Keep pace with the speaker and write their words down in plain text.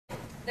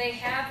they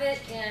have it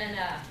in,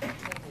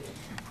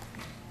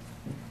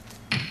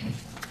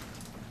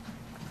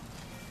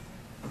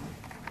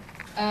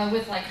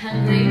 with like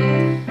hungry.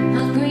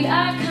 Hungry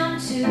I come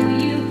to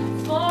you,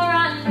 for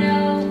I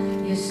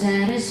know you're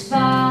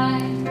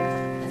satisfied.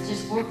 That's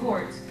just 4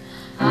 chords.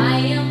 I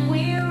am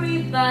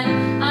weary, but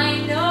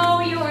I know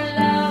your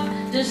love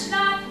does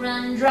not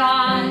run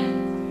dry.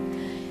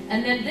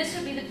 And then this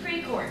would be the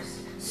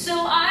pre-chorus. So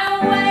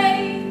I'll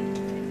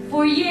wait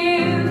for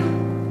you.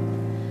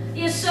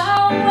 Yes,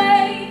 I'll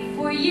wait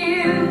for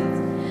you.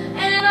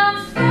 And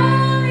I'm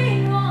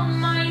falling on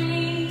my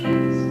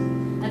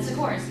knees. That's the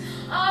chorus.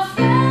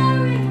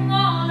 Offering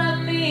all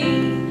of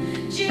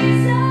me.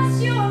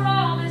 Jesus, you're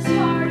all this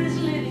heart is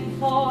living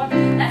for.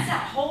 That's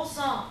that whole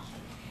song.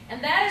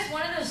 And that is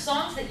one of those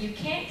songs that you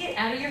can't get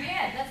out of your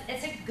head.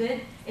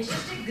 It's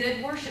just a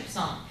good worship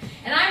song.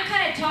 And I'm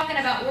kind of talking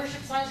about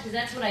worship songs because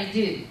that's what I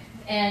do.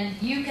 And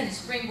you can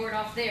springboard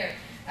off there.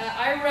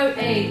 I wrote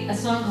a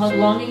song called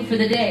Longing for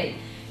the Day.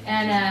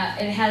 And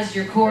it has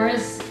your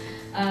chorus.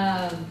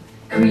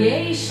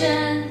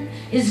 Creation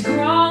is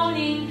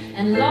groaning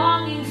and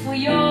longing for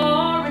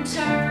your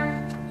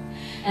return.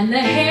 And the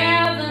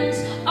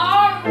heavens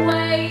are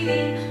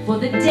waiting for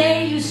the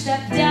day you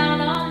step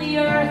down on the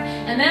earth.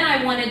 And then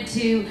I wanted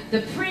to,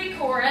 the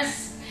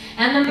pre-chorus,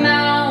 and the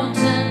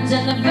mountains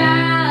and the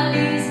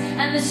valleys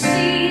and the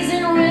seas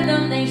in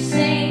rhythm they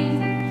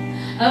sing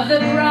of the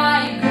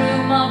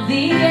bridegroom of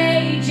the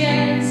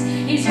ages.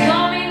 He's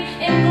coming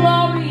in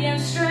glory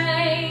and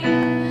strength.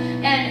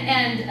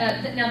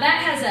 And now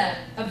that has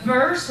a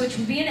verse, which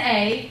would be an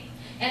A.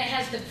 And it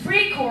has the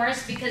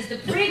pre-chorus, because the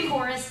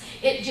pre-chorus,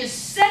 it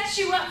just sets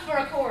you up for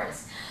a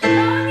chorus.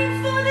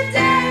 Longing for the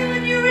day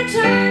when you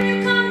return,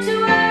 you come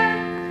to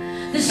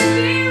earth. The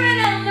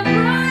Spirit and the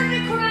bride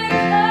we cry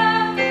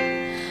come.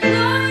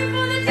 Longing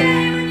for the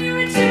day when you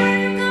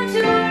return, you come to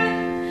earth.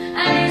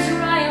 And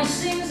Israel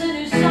sings a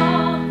new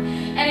song.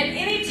 And at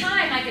any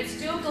time, I could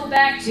still go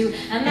back to,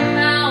 and the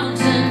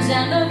mountains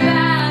and the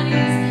valleys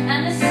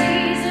and the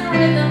seas in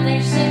rhythm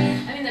they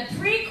sing. I mean, the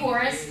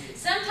pre-chorus,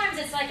 sometimes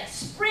it's like a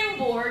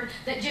springboard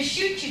that just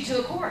shoots you to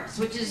a chorus,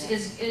 which is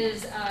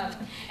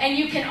and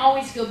you can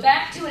always go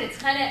back to it. It's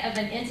kind of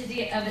an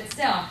entity of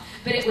itself.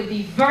 But it would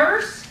be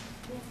verse,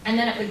 and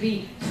then it would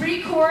be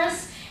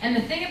pre-chorus. And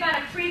the thing about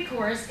a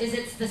pre-chorus is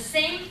it's the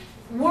same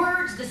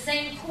words, the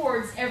same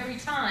chords every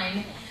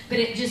time, but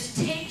it just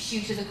takes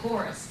you to the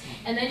chorus.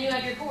 And then you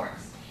have your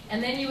chorus.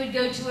 And then you would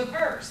go to a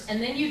verse.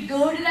 And then you'd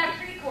go to that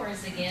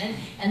pre-chorus again,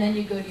 and then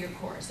you go to your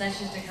chorus. That's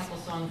just a couple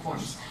song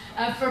forms.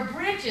 For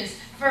bridges,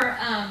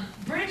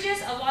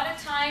 a lot of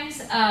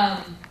times,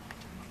 let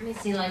me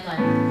see, like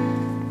on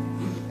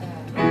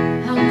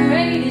how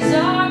great is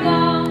our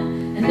God,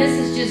 and this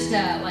is just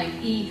like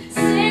E.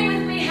 Sing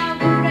with me, how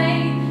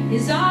great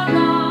is our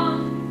God.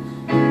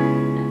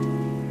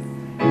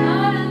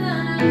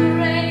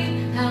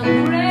 How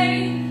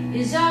great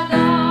is our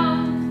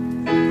God.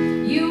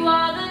 You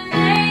are the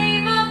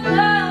name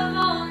above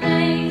all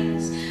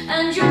names,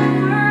 and you're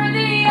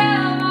worthy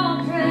of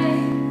all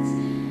praise.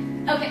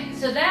 Okay,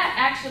 so that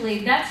actually,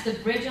 that's the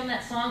bridge on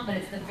that song, but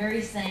it's the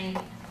very same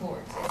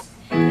chords.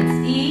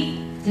 It's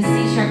E to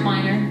C sharp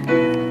minor,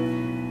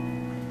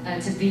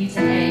 to B to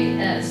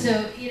A.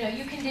 So, you know,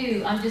 you can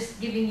do, I'm just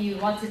giving you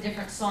lots of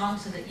different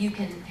songs so that you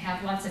can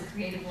have lots of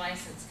creative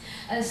license.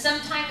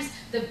 Sometimes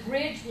the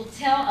bridge will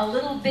tell a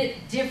little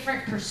bit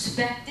different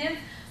perspective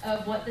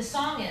of what the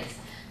song is.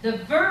 The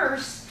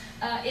verse,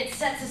 it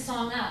sets a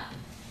song up.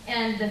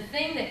 And the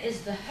thing that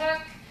is the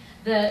hook,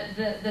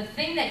 the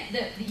thing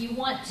that you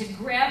want to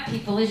grab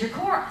people is your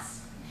chorus.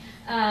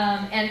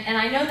 And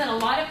I know that a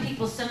lot of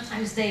people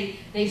sometimes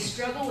they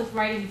struggle with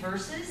writing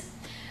verses,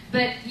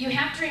 but you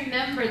have to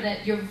remember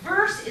that your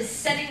verse is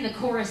setting the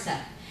chorus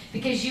up,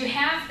 because you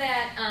have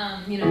that,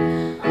 you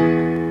know,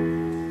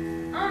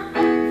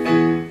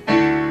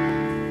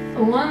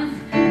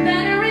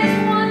 better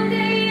is one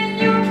day in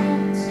your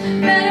courts,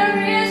 better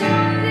is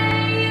one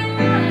day in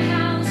my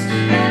house,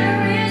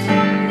 better is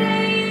one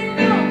day in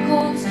your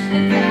courts,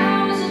 than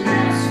thousands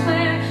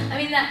elsewhere. I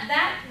mean,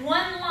 that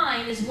one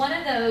line is one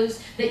of those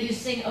that you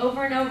sing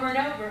over and over and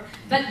over.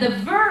 But the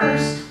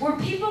verse, where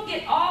people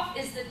get off,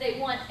 is that they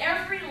want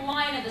every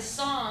line of the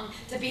song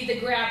to be the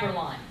grabber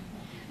line.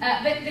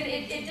 But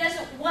it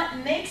doesn't, what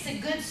makes a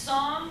good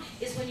song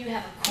is when you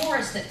have a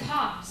chorus that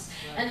pops.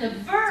 And the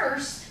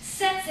verse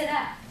sets it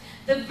up.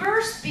 The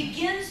verse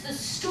begins the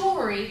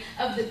story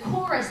of the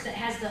chorus that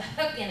has the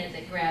hook in it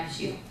that grabs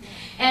you.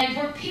 And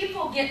where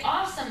people get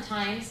off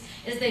sometimes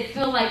is they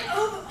feel like,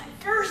 oh, but my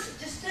verse, it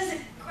just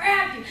doesn't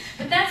grab you.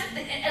 But that's,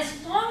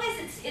 as long as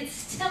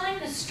it's telling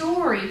the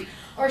story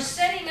or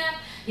setting up,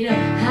 you know,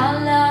 how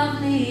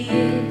lovely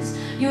is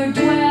your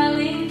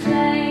dwelling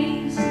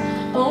place,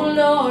 O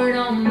Lord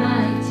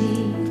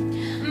Almighty.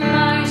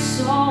 My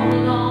soul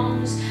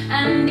longs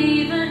and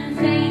even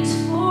faints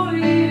for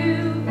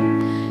you.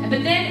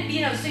 But then,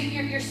 you know, so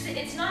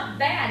it's not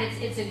bad.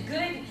 It's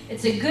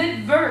a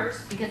good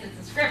verse because it's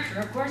a scripture.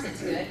 Of course,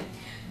 it's good.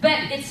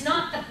 But it's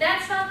not.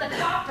 That's not the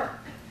popper.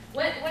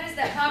 What is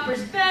that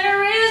popper's?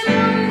 Better is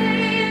one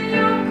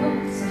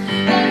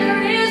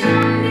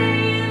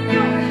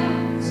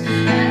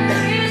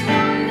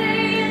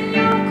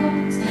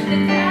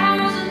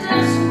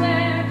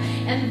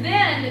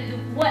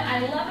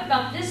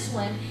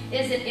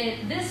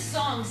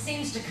song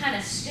seems to kind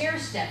of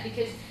stair-step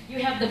because you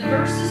have the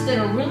verses that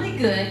are really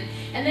good,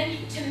 and then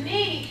to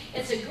me,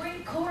 it's a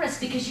great chorus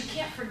because you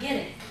can't forget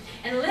it.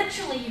 And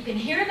literally, you can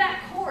hear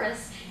that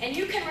chorus, and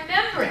you can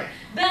remember it.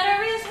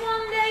 Better is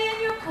one day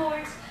in your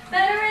courts,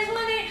 better is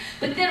one day.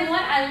 But then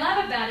what I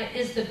love about it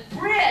is the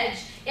bridge.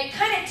 It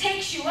kind of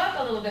takes you up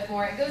a little bit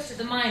more. It goes to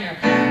the minor.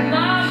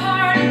 My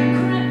heart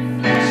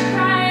and flesh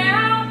cry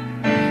out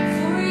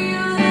for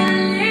you, the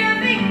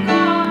living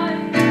God.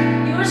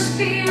 Your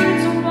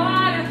spirit's a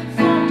water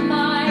for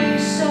my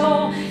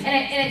soul. And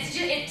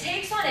it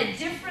takes on a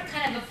different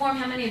kind of a form.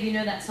 How many of you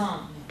know that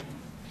song?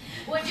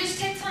 Well, it just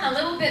takes on a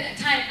little bit of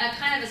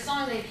kind of a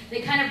song.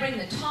 They kind of bring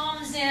the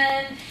toms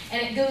in, and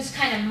it goes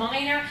kind of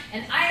minor.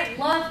 And I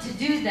love to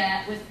do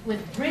that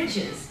with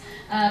bridges.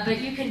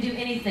 But you can do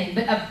anything.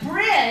 But a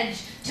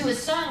bridge to a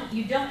song,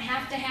 you don't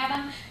have to have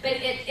them.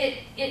 But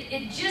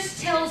it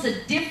just tells a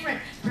different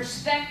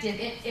perspective.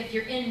 If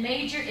you're in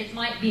major, it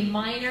might be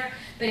minor.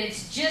 But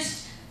it's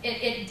just,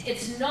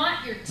 it's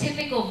not your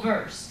typical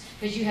verse.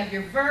 Because you have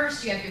your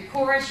verse, you have your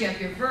chorus, you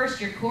have your verse,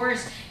 your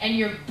chorus, and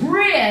your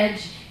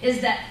bridge is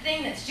that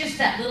thing that's just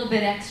that little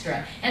bit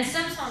extra. And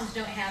some songs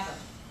don't have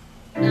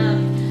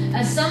them.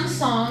 Some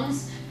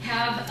songs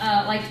have,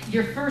 like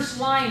your first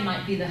line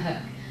might be the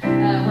hook.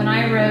 When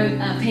I wrote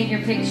Paint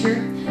Your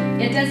Picture,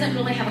 it doesn't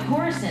really have a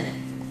chorus in it.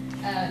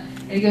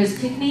 It goes,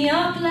 pick me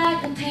up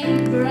like a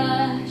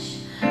paintbrush,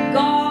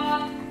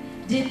 God,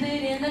 dip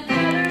it in the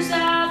colors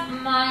of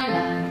my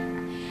life,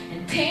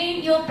 and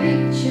paint your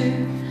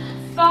picture,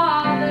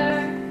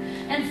 Father,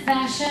 and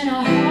fashion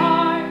a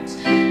heart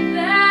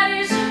that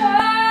is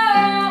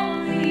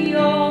wholly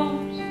yours.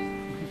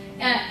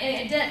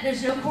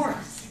 There's no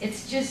chorus.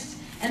 It's just,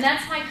 and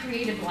that's my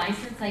creative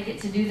license. I get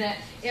to do that.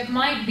 It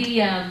might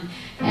be, and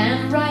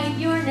write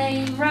your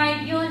name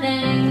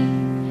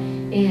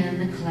in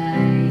the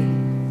clay,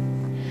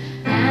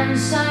 and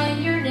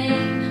sign your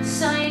name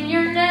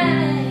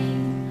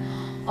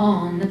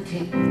on the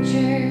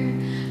picture,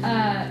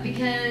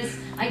 because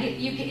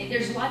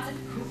there's lots of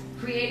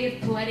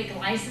creative, poetic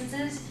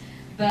licenses,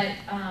 but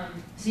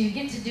so you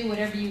get to do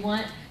whatever you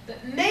want,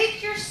 but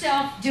make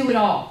yourself do it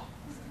all.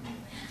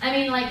 I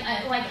mean,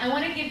 I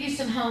want to give you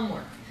some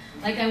homework.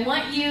 Like, I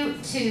want you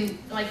to,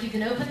 like, you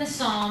can open the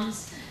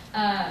Psalms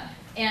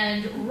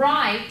and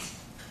write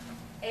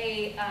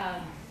a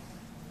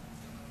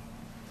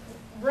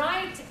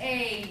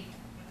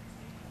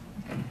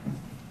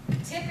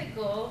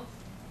typical.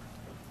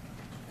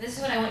 This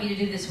is what I want you to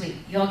do this week.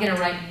 You all get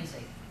to write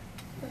music.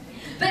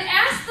 But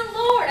ask the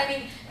Lord. I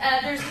mean,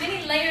 there's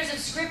many layers of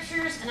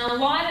scriptures, and a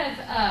lot of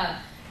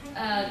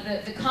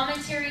the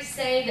commentaries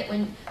say that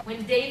when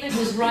David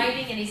was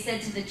writing and he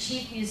said to the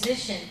chief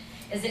musician,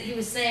 is that he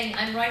was saying,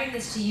 I'm writing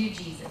this to you,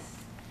 Jesus.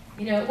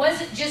 You know, it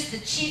wasn't just the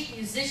chief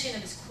musician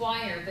of his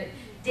choir, but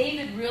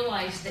David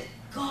realized that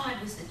God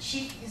was the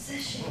chief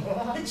musician.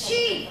 The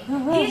chief.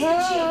 He's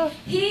the chief.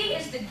 He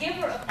is the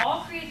giver of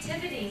all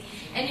creativity.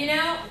 And you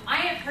know, I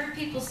have heard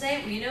people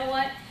say, well, you know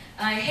what?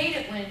 I hate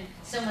it when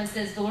someone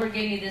says, the Lord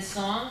gave me this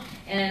song,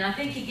 and I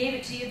think he gave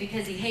it to you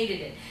because he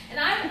hated it. And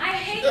I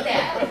hate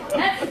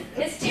that.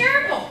 It's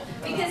terrible,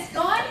 because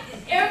God,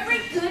 every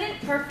good and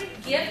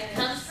perfect gift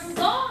comes from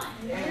God.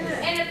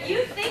 And if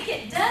you think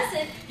it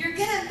doesn't, you're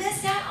going to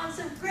miss out on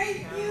some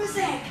great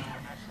music.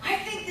 I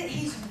think that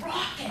he's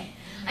rocking.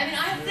 I mean,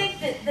 I think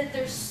that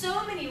there's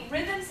so many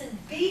rhythms and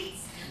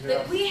beats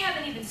that we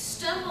haven't even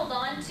stumbled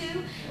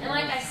onto. And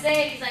like I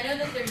say, because I know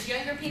that there's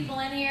younger people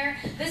in here,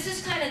 this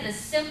is kind of the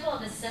simple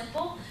of the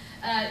simple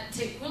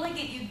to really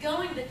get you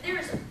going. But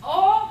there's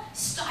all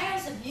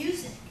styles of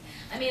music.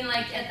 I mean,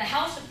 like at the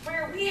House of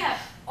Prayer, we have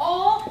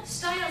all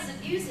styles of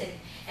music.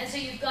 And so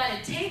you've got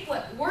to take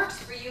what works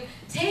for you,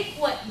 take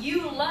what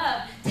you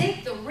love,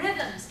 take the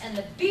rhythms and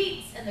the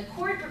beats and the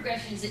chord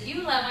progressions that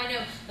you love. I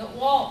know that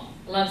Walt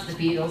loves the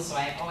Beatles, so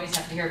I always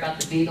have to hear about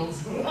the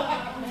Beatles.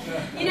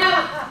 You know,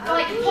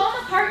 like Paul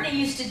McCartney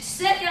used to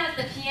sit down at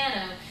the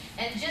piano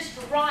and just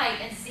write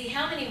and see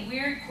how many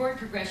weird chord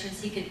progressions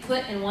he could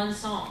put in one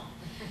song.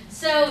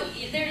 So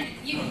you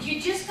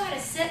just got to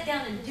sit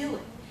down and do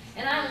it.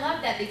 And I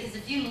love that, because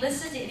if you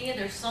listen to any of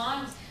their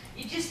songs,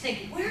 you just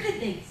think, where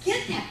did they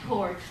get that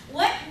chord?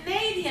 What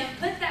made him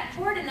put that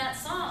chord in that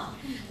song?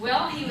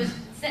 Well, he was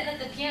sitting at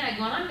the piano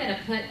going, I'm going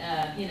to put,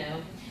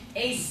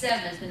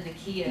 A7 in the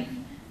key of,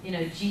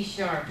 G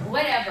sharp,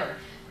 whatever.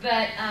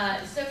 But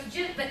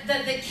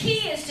the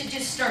key is to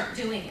just start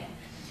doing it.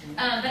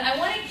 But I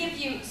want to give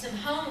you some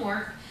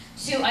homework.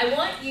 I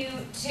want you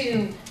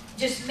to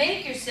just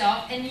make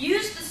yourself and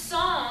use the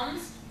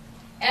Psalms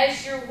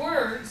as your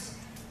words.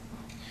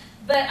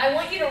 But I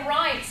want you to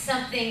write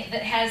something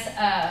that has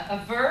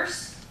a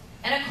verse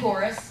and a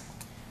chorus.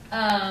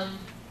 So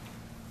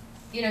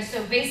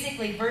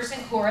basically verse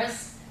and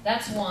chorus,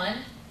 that's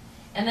one.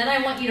 And then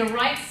I want you to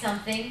write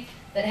something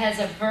that has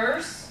a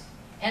verse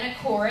and a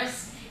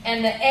chorus.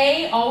 And the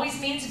A always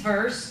means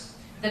verse.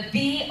 The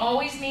B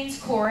always means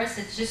chorus.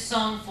 It's just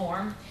song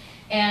form.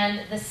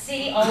 And the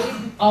C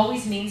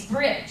always means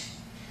bridge.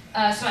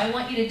 So I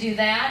want you to do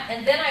that.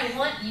 And then I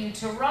want you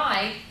to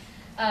write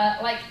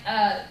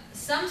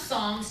some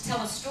songs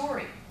tell a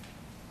story.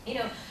 You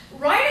know,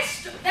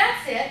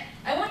 that's it.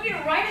 I want you to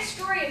write a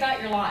story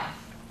about your life.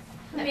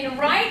 I mean,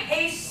 write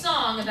a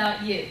song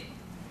about you.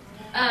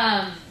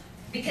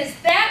 Because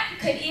that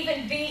could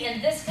even be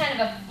in this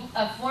kind of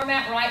a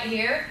format right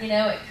here. You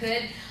know, it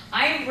could.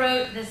 I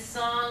wrote this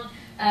song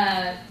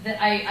that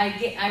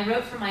I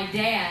wrote for my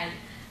dad,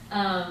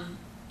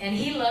 and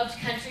he loved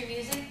country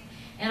music,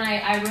 and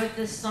I wrote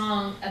this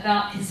song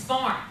about his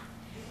farm.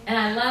 And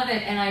I love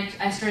it, and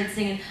I started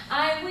singing,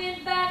 I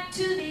went back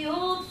to the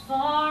old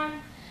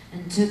farm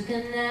and took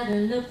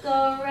another look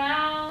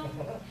around.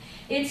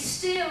 It's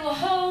still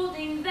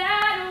holding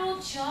that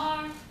old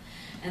charm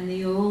and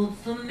the old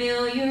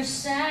familiar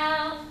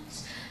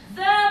sounds,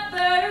 the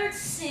birds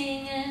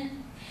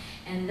singing,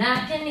 and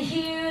I can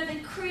hear the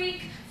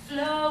creek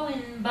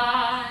flowing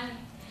by.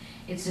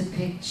 It's a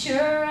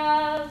picture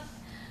of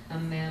a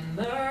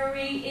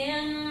memory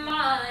in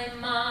my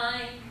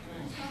mind.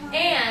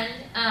 And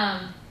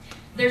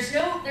there's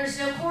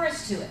no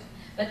chorus to it,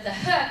 but the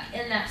hook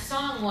in that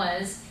song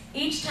was,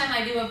 each time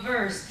I do a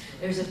verse,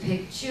 there's a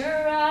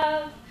picture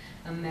of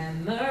a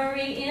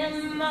memory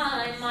in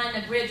my mind.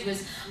 The bridge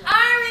was,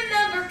 I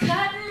remember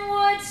cutting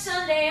wood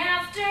Sunday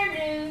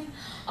afternoon,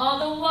 all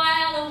the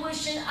while I'm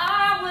wishing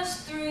I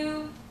was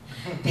through.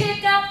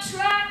 Pickup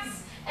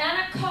trucks and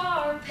a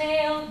car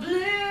pale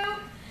blue.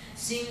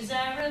 Seems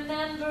I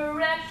remember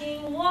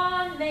wrecking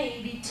one,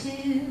 maybe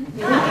two.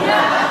 But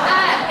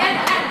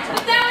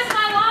that was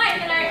my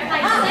life, and I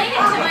sang it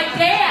to my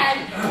dad.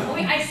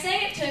 I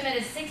sang it to him at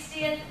his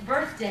 60th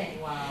birthday.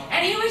 Wow.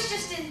 And he was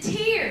just in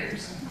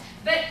tears.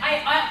 But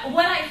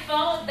what I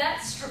followed,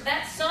 that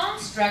song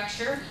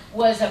structure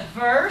was a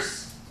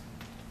verse,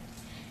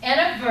 and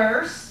a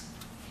verse,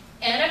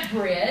 and a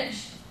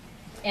bridge,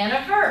 and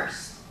a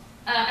verse.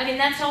 I mean,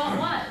 that's all it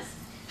was.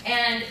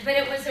 But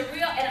it was a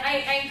real, and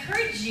I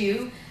encourage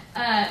you,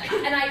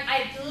 and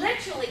I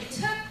literally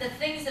took the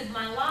things of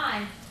my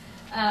life.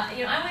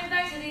 You know, I went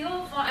back to the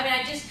old farm. I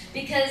mean,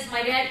 because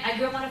I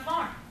grew up on a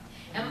farm.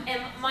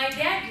 And my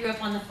dad grew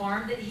up on the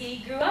farm that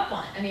he grew up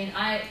on. I mean,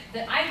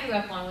 that I grew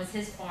up on was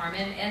his farm,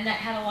 and that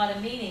had a lot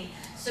of meaning.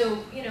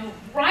 So, you know,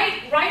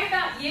 write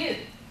about you.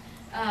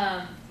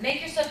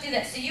 Make yourself do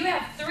that. So you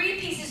have 3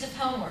 pieces of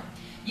homework.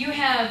 You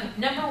have,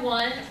 number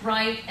 1,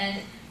 write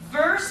a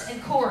verse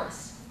and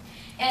chorus.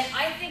 And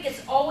I think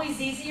it's always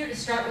easier to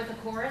start with the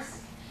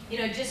chorus. You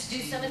know, just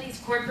do some of these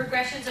chord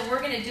progressions, and we're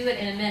going to do it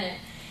in a minute.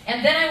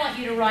 And then I want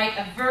you to write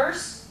a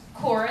verse,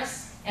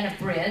 chorus, and a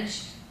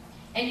bridge.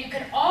 And you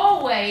can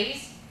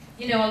always,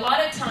 you know, a lot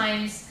of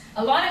times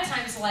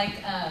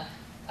like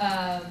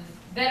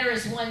Better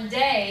Is One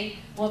Day,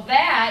 well,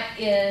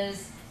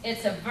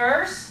 it's a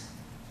verse,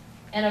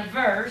 and a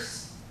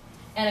verse,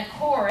 and a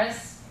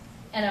chorus,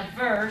 and a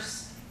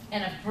verse,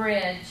 and a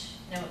bridge.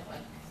 No,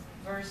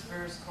 verse,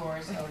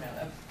 chorus, oh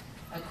no,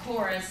 a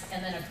chorus,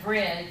 and then a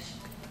bridge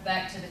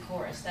back to the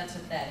chorus. That's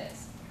what that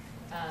is.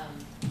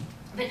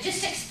 But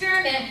just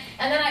experiment,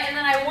 and then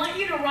I want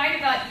you to write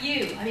about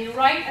you. I mean,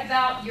 write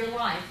about your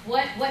life.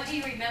 What do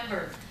you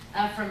remember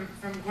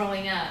from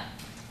growing up?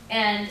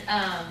 And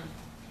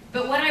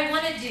but what I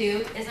want to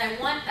do is I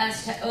want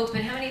us to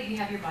open. How many of you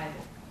have your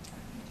Bible?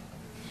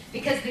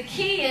 Because the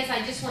key is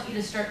I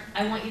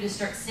want you to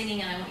start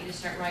singing, and I want you to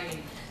start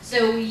writing.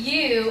 So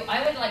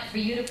I would like for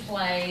you to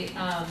play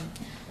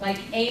like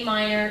A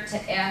minor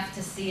to F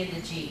to C and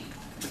to G.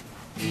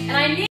 And I need